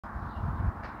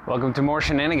Welcome to more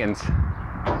shenanigans.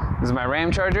 This is my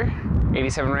Ramcharger,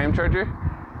 87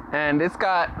 Ramcharger, and it's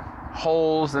got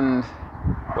holes and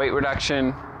weight reduction,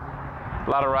 a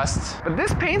lot of rust. But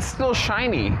this paint's still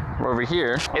shiny over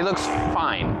here. It looks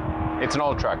fine. It's an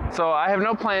old truck. So I have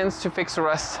no plans to fix the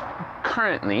rust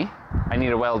currently. I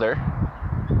need a welder,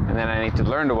 and then I need to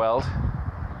learn to weld.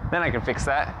 Then I can fix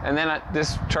that, and then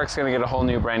this truck's gonna get a whole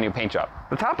new brand new paint job.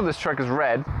 The top of this truck is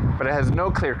red, but it has no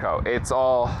clear coat. It's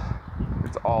all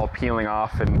peeling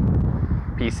off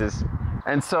in pieces.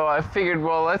 And so I figured,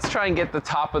 well, let's try and get the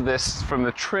top of this from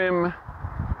the trim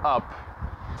up,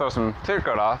 throw some clear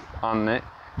coat off on it,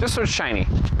 just so it's shiny,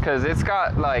 because it's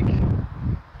got like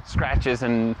scratches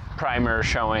and primer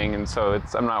showing, and so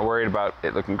I'm not worried about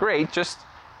it looking great, just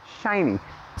shiny.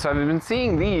 So I've been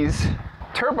seeing these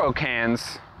turbo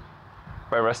cans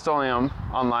by Rust-Oleum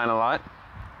online a lot,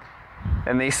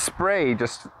 and they spray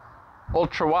just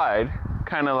ultra wide,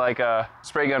 kind of like a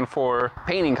spray gun for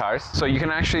painting cars. So you can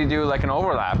actually do like an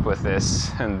overlap with this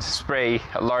and spray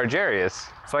large areas.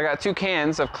 So I got 2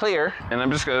 cans of clear, and I'm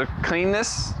just gonna clean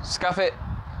this, scuff it,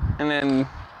 and then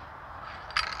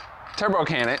turbo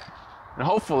can it, and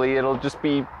hopefully it'll just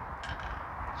be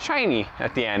shiny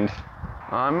at the end.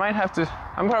 I'm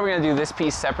probably gonna do this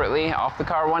piece separately off the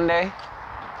car one day.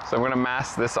 So I'm gonna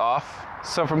mask this off.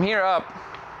 So from here up,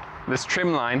 this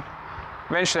trim line,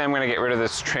 eventually I'm gonna get rid of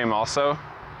this trim also,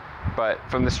 but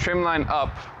from this trim line up,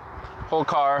 whole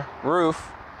car,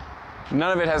 roof,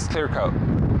 none of it has clear coat.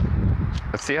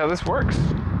 Let's see how this works.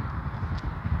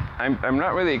 I'm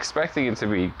not really expecting it to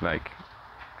be like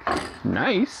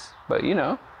nice, but you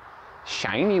know,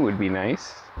 shiny would be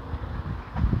nice.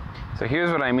 So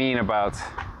here's what I mean about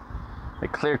the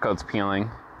clear coat's peeling.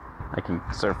 I can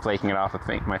start flaking it off with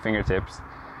my fingertips.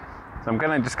 So I'm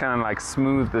gonna just kind of like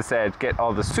smooth this edge, get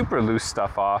all the super loose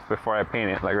stuff off before I paint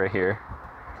it, like right here.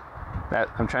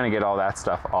 I'm trying to get all that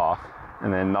stuff off,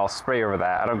 and then I'll spray over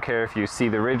that. I don't care if you see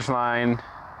the ridge line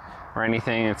or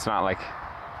anything. It's not like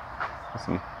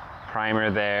some primer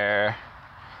there,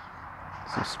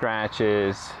 some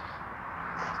scratches,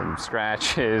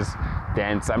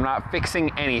 dents. I'm not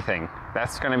fixing anything.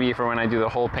 That's gonna be for when I do the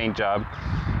whole paint job,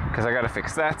 because I gotta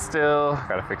fix that still,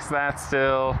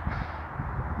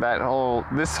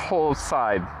 this whole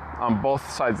side, on both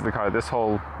sides of the car, this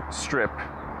whole strip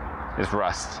is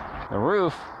rust. The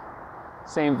roof,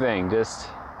 same thing, just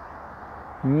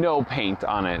no paint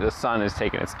on it. The sun is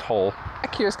taking its toll.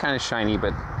 Back here is kind of shiny,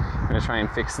 but I'm gonna try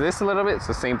and fix this a little bit.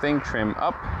 So same thing, trim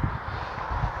up.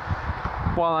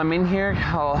 While I'm in here,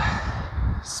 I'll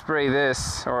spray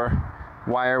this, or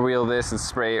wire wheel this and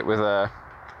spray it with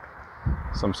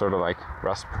some sort of like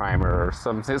rust primer or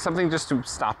something just to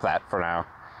stop that for now.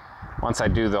 Once I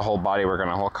do the whole bodywork on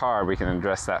a whole car, we can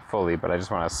address that fully, but I just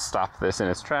want to stop this in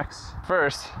its tracks.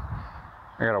 First,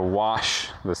 I gotta wash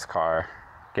this car,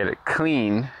 get it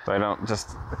clean, so I don't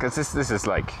just, because this is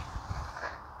like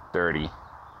dirty,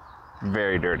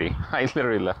 very dirty. I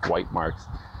literally left white marks.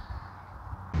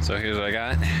 So here's what I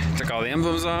got. Took all the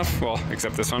emblems off, well,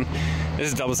 except this one. This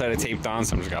is double-sided taped on,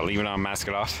 so I'm just gonna leave it on, mask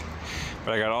it off.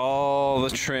 But I got all the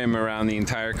trim around the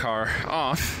entire car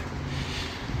off.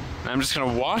 And I'm just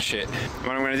gonna wash it.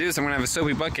 What I'm gonna do is I'm gonna have a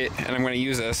soapy bucket, and I'm gonna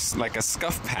use like a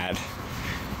scuff pad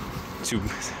to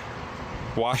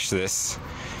wash this.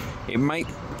 It might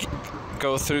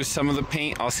go through some of the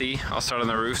paint, I'll see. I'll start on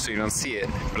the roof so you don't see it.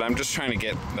 But I'm just trying to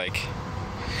get like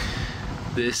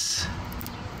this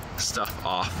stuff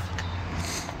off.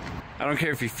 I don't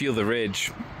care if you feel the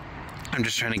ridge. I'm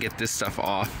just trying to get this stuff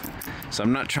off. So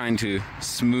I'm not trying to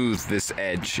smooth this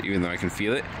edge, even though I can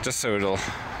feel it, just so it'll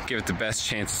give it the best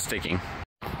chance of sticking.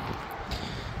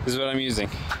 This is what I'm using.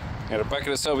 I got a bucket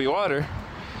of soapy water,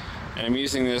 and I'm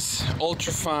using this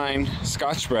ultra fine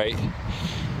Scotch-Brite,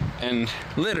 and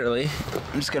literally,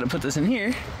 I'm just gonna put this in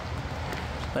here,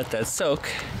 let that soak,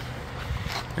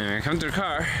 and I'm gonna come to the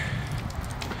car,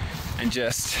 and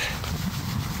just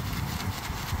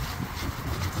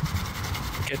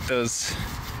get those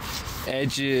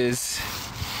edges,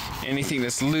 anything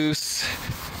that's loose,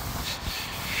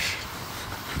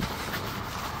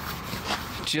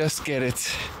 just get it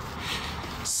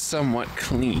somewhat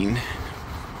clean.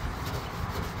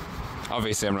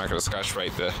 Obviously I'm not going to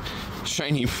Scotch-Brite the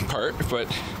shiny part,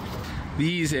 but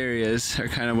these areas are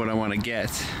kind of what I want to get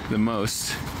the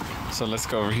most. So let's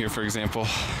go over here, for example.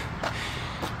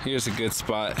 Here's a good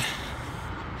spot.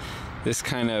 This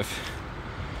kind of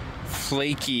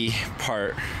flaky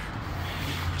part.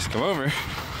 Just come over.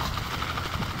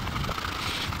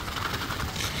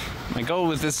 My goal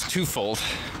with this is twofold.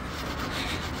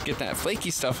 Get that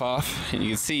flaky stuff off, and you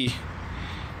can see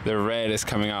the red is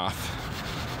coming off.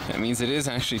 that means it is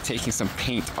actually taking some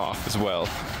paint off as well.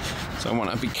 So I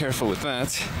want to be careful with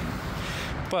that.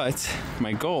 But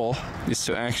my goal is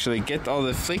to actually get all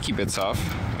the flaky bits off.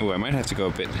 Oh, I might have to go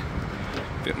a bit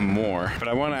more. But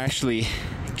I want to actually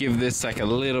give this like a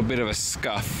little bit of a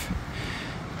scuff,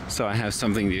 so I have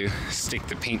something to stick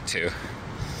the paint to.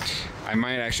 I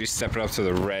might actually step it up to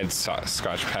the red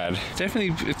Scotch pad.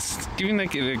 Definitely, it's giving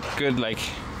like a good like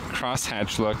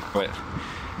crosshatch look, but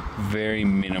very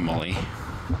minimally.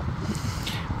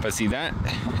 But see, that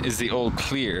is the old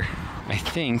clear, I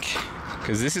think,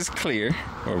 because this is clear,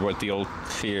 or what the old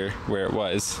clear where it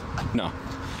was. No,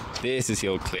 this is the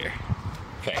old clear.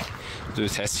 Okay, we'll do a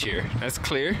test here. That's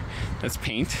clear, that's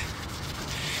paint.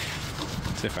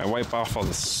 So if I wipe off all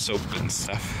the soap and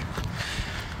stuff,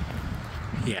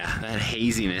 yeah, that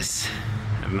haziness,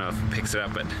 I don't know if it picks it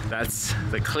up, but that's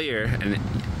the clear, and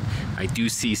I do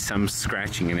see some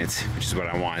scratching in it, which is what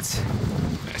I want.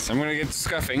 So I'm gonna get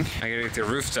scuffing. I gotta get the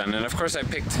roof done, and of course I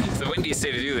picked the windiest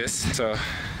day to do this. So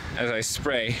as I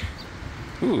spray,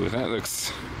 ooh, that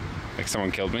looks like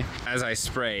someone killed me. As I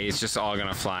spray, it's just all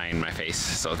gonna fly in my face,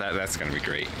 so that's gonna be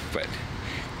great. But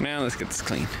now let's get this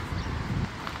clean.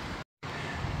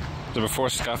 So before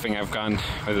scuffing, I've gone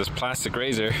with this plastic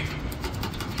razor.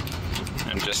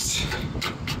 I'm just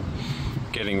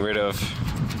getting rid of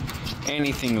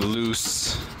anything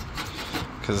loose,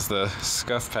 because the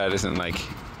scuff pad isn't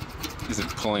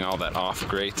pulling all that off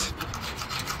great.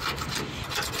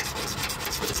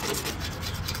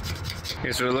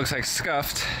 Here's what it looks like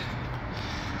scuffed.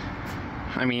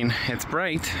 I mean, it's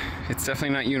bright. It's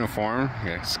definitely not uniform.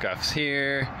 Got scuffs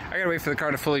here. I gotta wait for the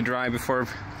car to fully dry before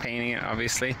painting it,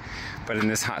 obviously. But in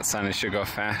this hot sun, it should go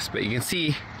fast. But you can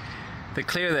see the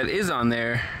clear that is on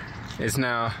there is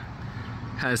now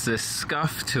has this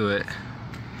scuff to it.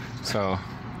 So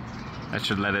that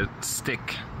should let it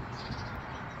stick.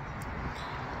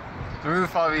 The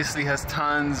roof obviously has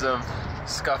tons of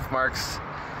scuff marks.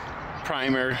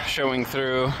 Primer showing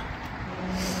through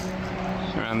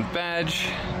around the badge.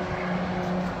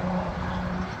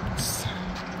 Just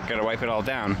gotta wipe it all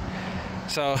down.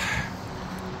 So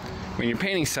when you're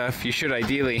painting stuff, you should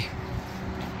ideally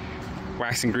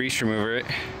wax and grease remover it.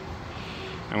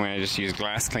 I'm gonna just use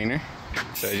glass cleaner.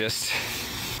 So I just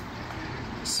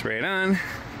spray it on.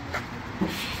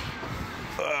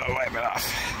 Wipe it off.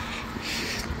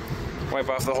 Wipe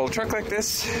off the whole truck like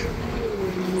this,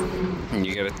 and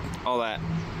you get all that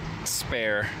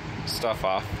spare stuff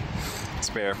off,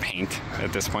 spare paint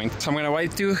at this point. So I'm gonna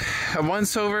do a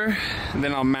once over, and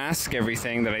then I'll mask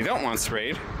everything that I don't want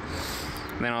sprayed.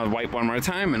 And then I'll wipe one more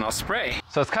time and I'll spray.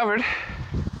 So it's covered,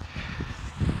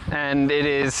 and it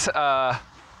is, I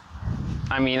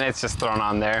mean, it's just thrown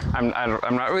on there. I'm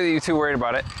not really too worried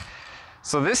about it.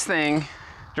 So this thing,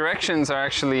 directions are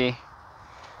actually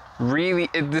really,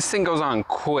 this thing goes on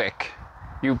quick.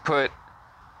 You put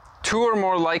 2 or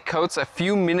more light coats a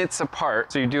few minutes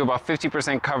apart, so you do about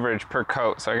 50% coverage per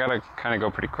coat. So I gotta kind of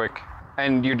go pretty quick.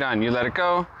 And you're done. You let it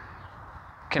go,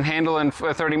 can handle in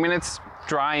 30 minutes,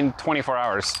 dry in 24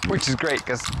 hours, which is great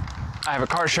because I have a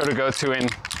car show to go to in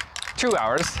 2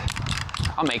 hours.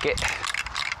 I'll make it.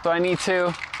 So I need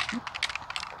to,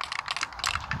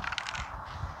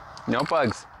 no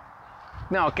bugs.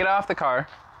 No, get off the car.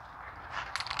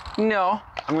 No,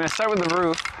 I'm gonna start with the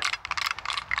roof.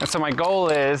 And so my goal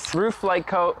is roof light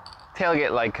coat,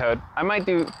 tailgate light coat. I might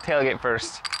do tailgate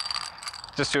first.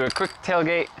 Just do a quick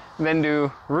tailgate, then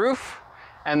do roof,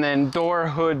 and then door,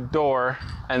 hood, door,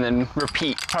 and then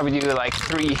repeat. Probably do like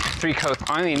three coats.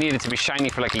 I only need it to be shiny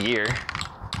for like a year.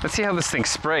 Let's see how this thing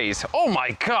sprays. Oh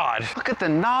my God, look at the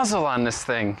nozzle on this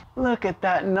thing. Look at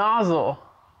that nozzle.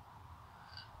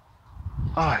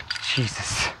 Oh,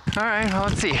 Jesus. All right, well,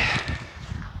 let's see.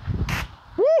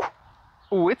 Woo!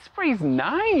 Oh, it sprays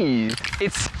nice.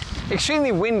 It's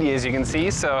extremely windy, as you can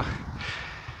see, so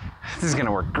this is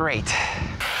gonna work great.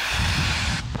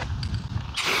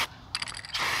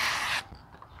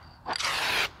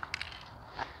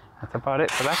 That's about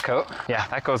it for that coat. Yeah,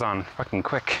 that goes on fucking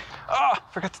quick. Oh,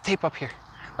 forgot to tape up here.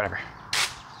 Whatever.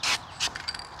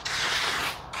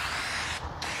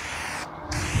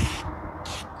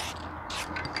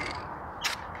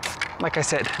 Like I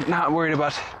said, not worried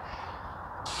about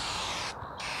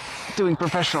doing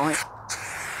professionally.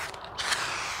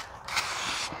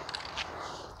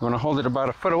 You want to hold it about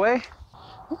a foot away.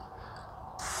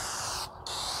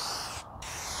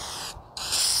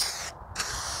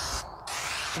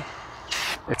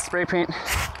 It's spray paint.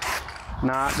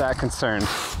 Not that concerned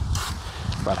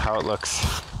about how it looks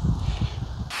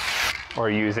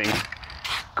or using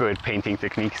good painting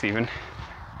techniques even.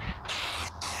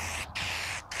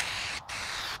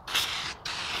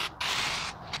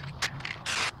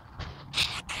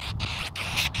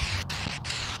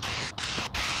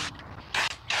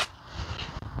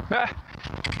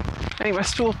 I need my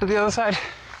stool for the other side.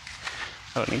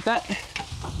 I don't need that.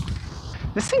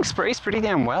 This thing sprays pretty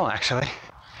damn well, actually.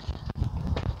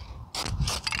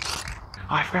 Oh,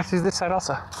 I forgot to do this side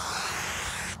also.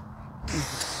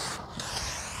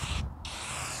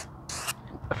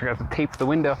 I forgot to tape the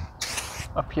window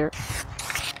up here.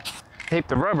 Tape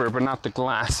the rubber, but not the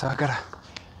glass, so I gotta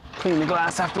clean the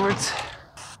glass afterwards.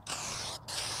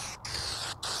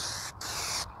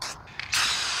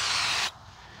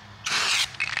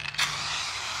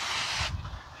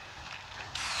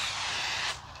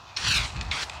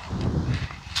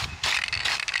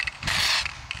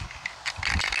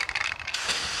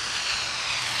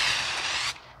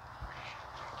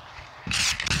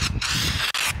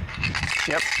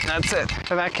 Yep, that's it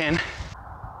for that can.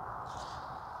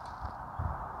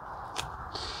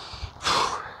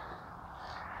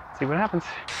 See what happens.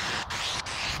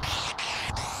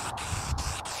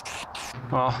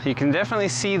 Well, you can definitely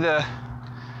see the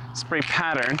spray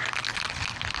pattern.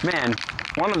 Man,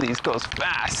 one of these goes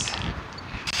fast.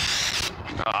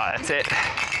 Oh, that's it.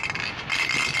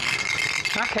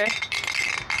 Okay,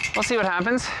 we'll see what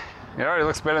happens. It already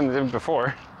looks better than it did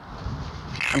before.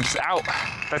 I'm just out.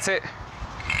 That's it.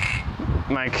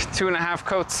 Like 2.5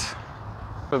 coats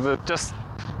for just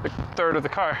the third of the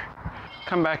car.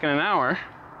 Come back in an hour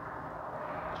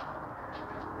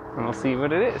and we'll see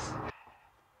what it is.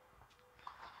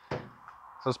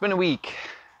 So it's been a week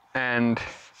and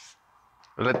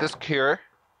let this cure.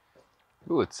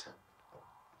 Ooh, it's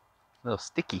a little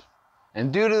sticky.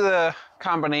 And due to the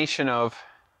combination of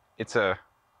it's a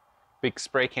big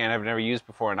spray can I've never used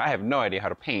before and I have no idea how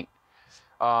to paint,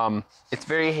 it's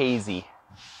very hazy.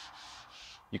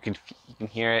 You can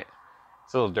hear it.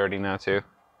 It's a little dirty now too.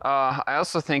 I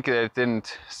also think that it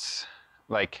didn't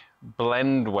like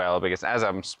blend well because as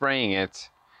I'm spraying it,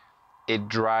 it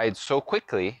dried so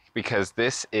quickly because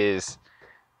this is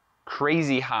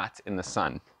crazy hot in the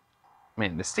sun.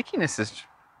 Man, the stickiness is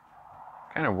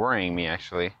kind of worrying me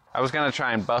actually. I was gonna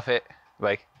try and buff it,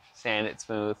 like sand it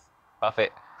smooth, buff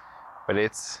it, but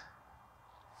it's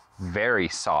very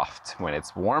soft when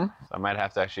it's warm. So I might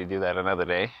have to actually do that another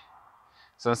day.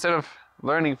 So instead of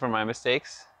learning from my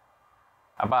mistakes,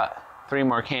 I bought 3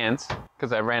 more cans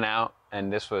because I ran out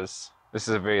and this is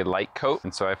a very light coat.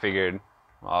 And so I figured,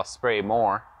 well, I'll spray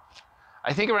more.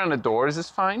 I think around the doors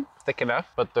is fine, thick enough,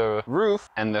 but the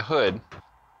roof and the hood,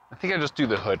 I think I'll just do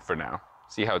the hood for now.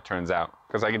 See how it turns out,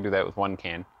 because I can do that with 1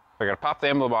 can. I gotta pop the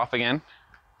envelope off again,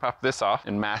 pop this off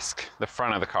and mask the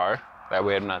front of the car. That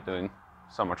way I'm not doing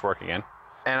so much work again.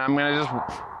 And I'm gonna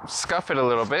just scuff it a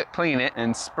little bit, clean it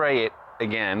and spray it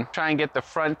again. Try and get the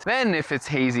front. Then if it's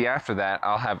hazy after that,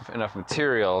 I'll have enough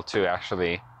material to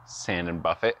actually sand and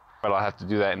buff it. But I'll have to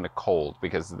do that in the cold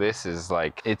because this is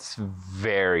like, it's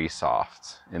very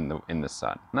soft in the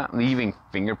sun. Not leaving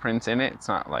fingerprints in it. It's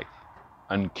not like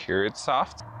uncured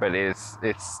soft, but it's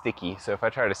sticky. So if I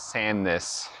try to sand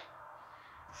this,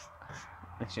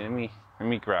 actually let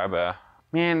me grab a,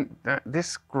 man,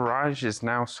 this garage is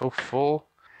now so full.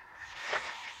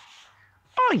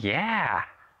 Oh yeah.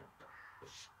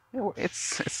 It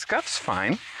scuffs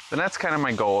fine, but that's kind of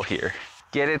my goal here.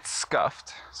 Get it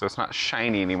scuffed so it's not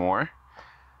shiny anymore,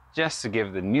 just to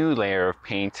give the new layer of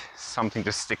paint something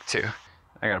to stick to.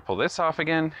 I gotta pull this off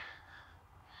again,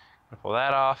 pull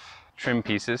that off, trim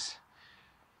pieces.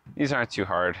 These aren't too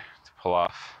hard to pull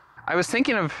off. I was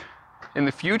thinking of, in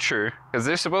the future, because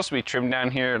they're supposed to be trimmed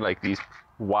down here, like these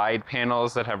wide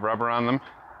panels that have rubber on them,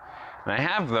 and I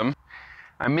have them.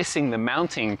 I'm missing the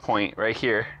mounting point right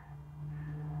here.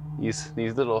 These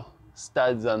little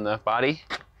studs on the body,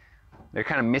 they're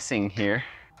kind of missing here.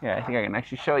 Yeah, I think I can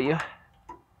actually show you,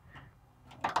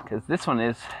 because this one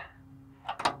is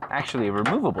actually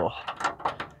removable.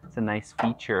 It's a nice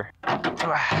feature.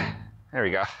 There we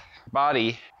go.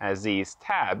 Body has these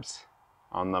tabs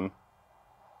on them,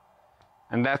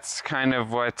 and that's kind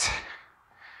of what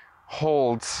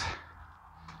holds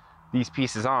these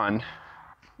pieces on.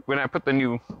 When I put the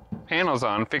new panels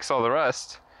on, fix all the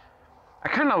rust, I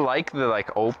kind of like the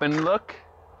open look,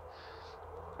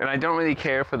 and I don't really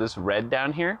care for this red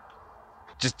down here.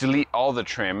 Just delete all the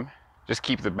trim, just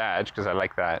keep the badge because I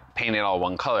like that. Paint it all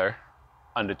one color,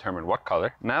 undetermined what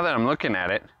color. Now that I'm looking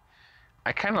at it,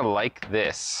 I kind of like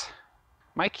this.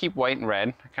 Might keep white and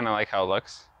red, I kind of like how it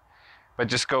looks, but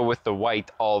just go with the white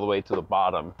all the way to the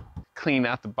bottom. Clean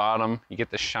out the bottom, you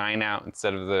get the shine out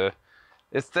instead of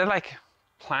they're like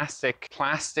plastic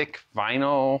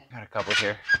vinyl. Got a couple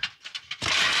here.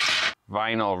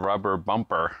 Vinyl rubber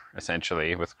bumper,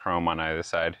 essentially, with chrome on either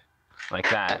side, like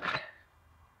that.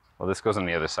 Well, this goes on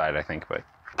the other side, I think, but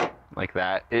like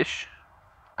that-ish.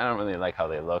 I don't really like how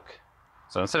they look.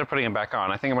 So instead of putting it back on,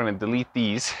 I think I'm gonna delete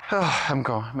these.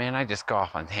 Oh, man, I just go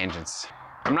off on tangents.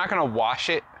 I'm not gonna wash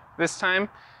it this time.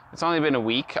 It's only been a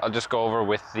week. I'll just go over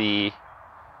with the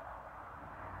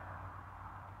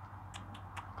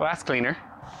glass cleaner.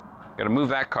 Gotta move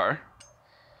that car.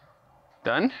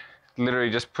 Done. Literally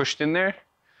just pushed in there.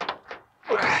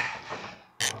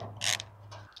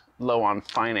 Low on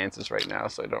finances right now,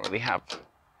 so I don't really have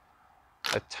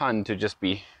a ton to just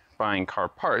be buying car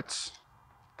parts.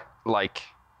 Like,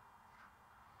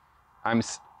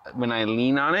 when I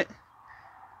lean on it,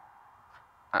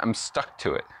 I'm stuck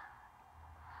to it.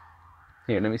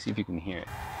 Here, let me see if you can hear it.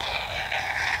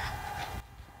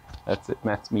 That's it.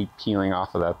 That's me peeling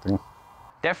off of that thing.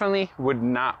 Definitely would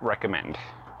not recommend.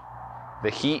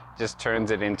 The heat just turns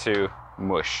it into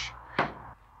mush.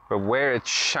 But where it's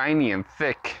shiny and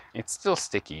thick, it's still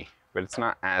sticky, but it's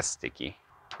not as sticky.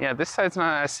 Yeah, this side's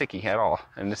not as sticky at all.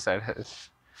 And this side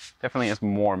definitely has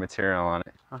more material on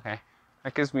it. Okay,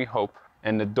 that gives me hope.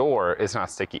 And the door is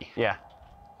not sticky. Yeah,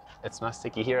 it's not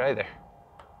sticky here either.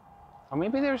 Or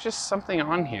maybe there's just something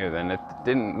on here then that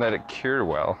didn't let it cure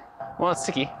well. Well, it's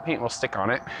sticky, paint will stick on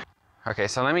it. Okay,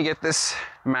 so let me get this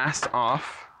mask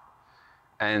off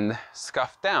and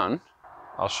scuffed down.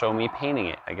 I'll show me painting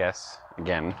it, I guess,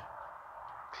 again.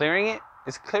 Clearing it,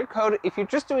 is clear coat, if you're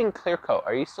just doing clear coat,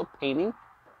 are you still painting?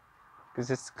 Because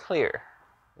it's clear,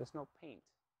 there's no paint.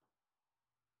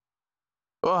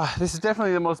 Oh, this is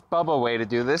definitely the most Bubba way to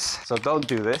do this, so don't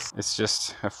do this. It's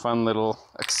just a fun little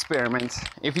experiment.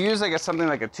 If you use like something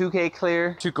like a 2K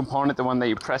clear, 2-component, the one that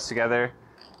you press together,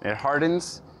 it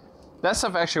hardens, that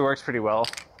stuff actually works pretty well.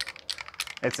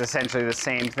 It's essentially the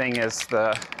same thing as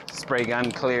the spray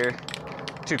gun clear,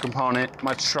 2-component,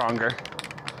 much stronger,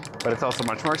 but it's also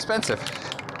much more expensive.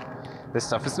 This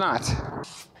stuff is not.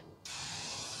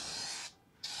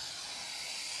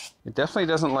 It definitely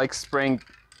doesn't like spraying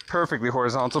perfectly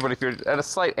horizontal, but if you're at a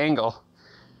slight angle,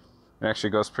 it actually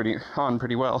goes pretty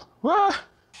well. Ah!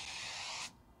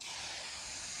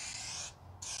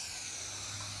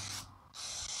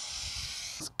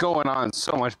 It's going on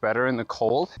so much better in the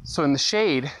cold. So in the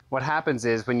shade, what happens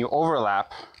is when you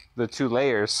overlap the two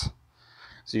layers,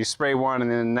 so you spray one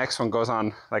and then the next one goes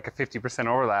on like a 50%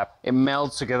 overlap, it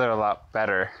melds together a lot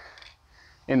better.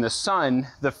 In the sun,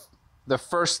 the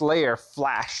first layer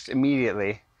flashed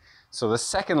immediately. So the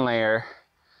second layer,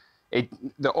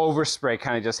 the overspray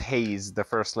kind of just hazed the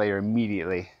first layer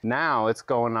immediately. Now it's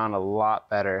going on a lot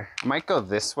better. I might go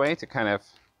this way to kind of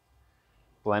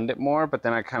blend it more, but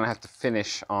then I kind of have to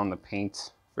finish on the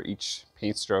paint for each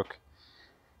paint stroke.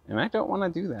 And I don't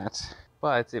want to do that,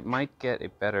 but it might get a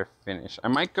better finish. I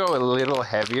might go a little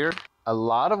heavier. A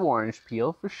lot of orange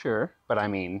peel for sure, but I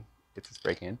mean, it's a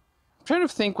spray can. I'm trying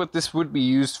to think what this would be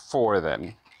used for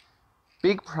then.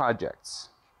 Big projects.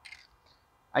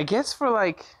 I guess for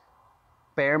like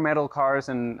bare metal cars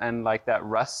and like that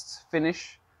rust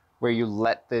finish where you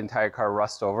let the entire car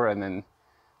rust over and then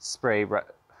spray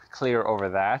clear over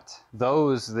that.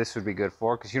 This would be good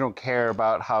for, because you don't care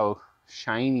about how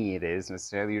shiny it is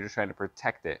necessarily, you're just trying to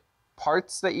protect it.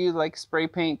 Parts that you like spray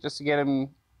paint just to get them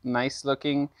nice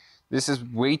looking, this is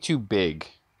way too big.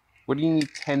 What do you need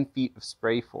 10 feet of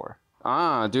spray for?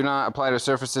 Do not apply to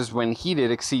surfaces when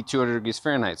heated exceed 200 degrees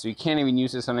Fahrenheit. So you can't even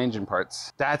use this on engine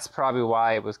parts. That's probably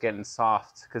why it was getting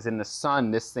soft, because in the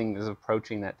sun, this thing is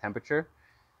approaching that temperature.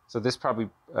 So this probably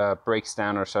breaks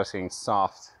down or starts getting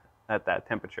soft at that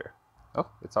temperature. Oh,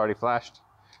 it's already flashed.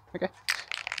 Okay,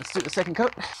 let's do the second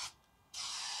coat.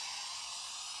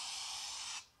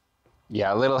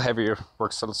 Yeah, a little heavier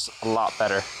works a lot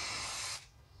better.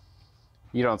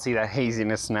 You don't see that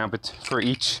haziness now, but for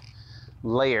each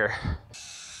layer.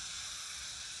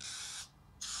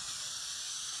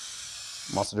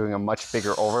 I'm also doing a much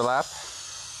bigger overlap.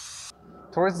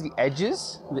 Towards the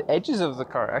edges of the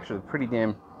car are actually pretty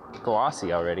damn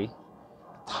glossy already.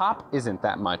 Top isn't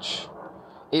that much.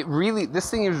 This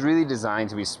thing is really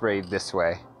designed to be sprayed this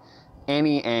way.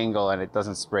 Any angle and it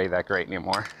doesn't spray that great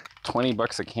anymore. 20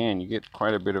 bucks a can, you get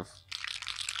quite a bit of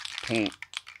paint.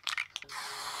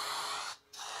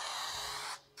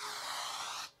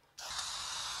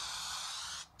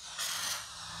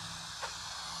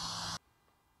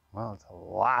 Well, it's a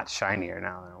lot shinier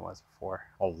now than it was before.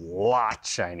 A lot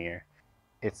shinier.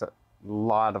 It's a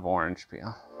lot of orange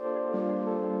peel.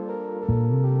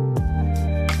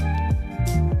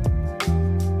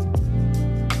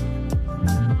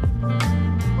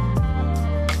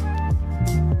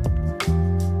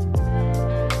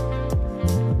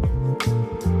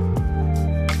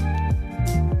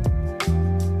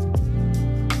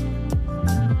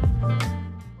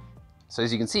 So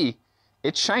as you can see,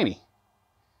 it's shiny.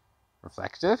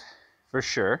 Reflective, for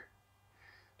sure.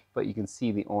 but you can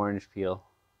see the orange peel.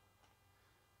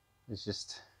 There's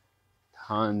just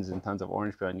tons and tons of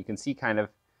orange peel, and you can see kind of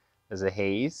there's a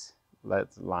haze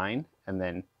that's line and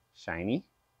then shiny.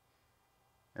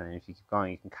 And then if you keep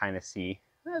going, you can kind of see,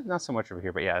 not so much over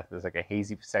here, but yeah, there's like a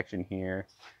hazy section here,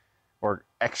 or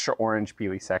extra orange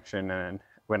peely section, and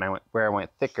when where I went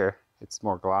thicker, it's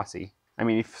more glossy. I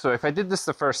mean, if I did this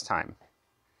the first time,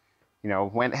 you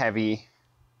know, went heavy,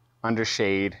 under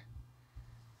shade,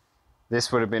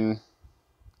 this would have been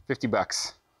 50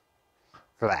 bucks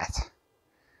for that.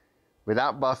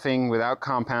 Without buffing, without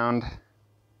compound.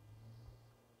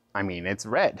 I mean, it's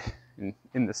red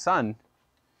in the sun.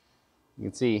 You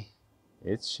can see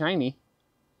it's shiny.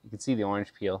 You can see the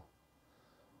orange peel.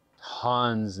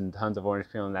 Tons and tons of orange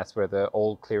peel, and that's where the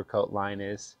old clear coat line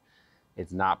is.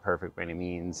 It's not perfect by any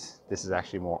means. This is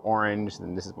actually more orange,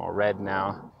 and this is more red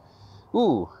now.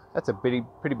 Ooh, that's a pretty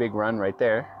big run right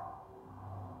there.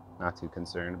 Not too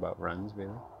concerned about runs,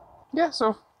 really. Yeah,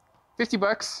 so 50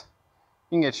 bucks,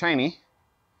 you can get shiny.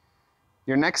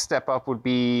 Your next step up would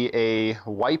be a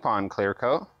wipe-on clear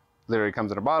coat. Literally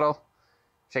comes in a bottle,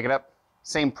 shake it up,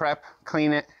 same prep,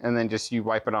 clean it, and then just you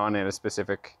wipe it on in a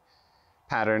specific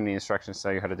pattern. The instructions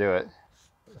tell you how to do it.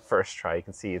 The first try, you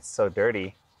can see it's so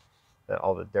dirty that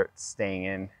all the dirt's staying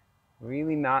in.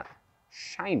 Really not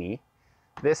shiny.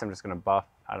 This I'm just gonna buff.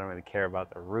 I don't really care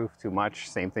about the roof too much.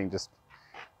 Same thing, just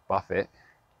buff it.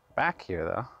 Back here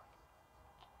though,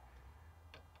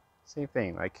 same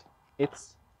thing. Like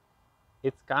it's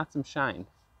got some shine.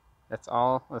 That's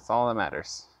all that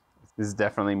matters. This is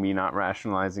definitely me not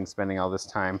rationalizing spending all this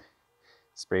time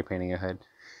spray painting a hood.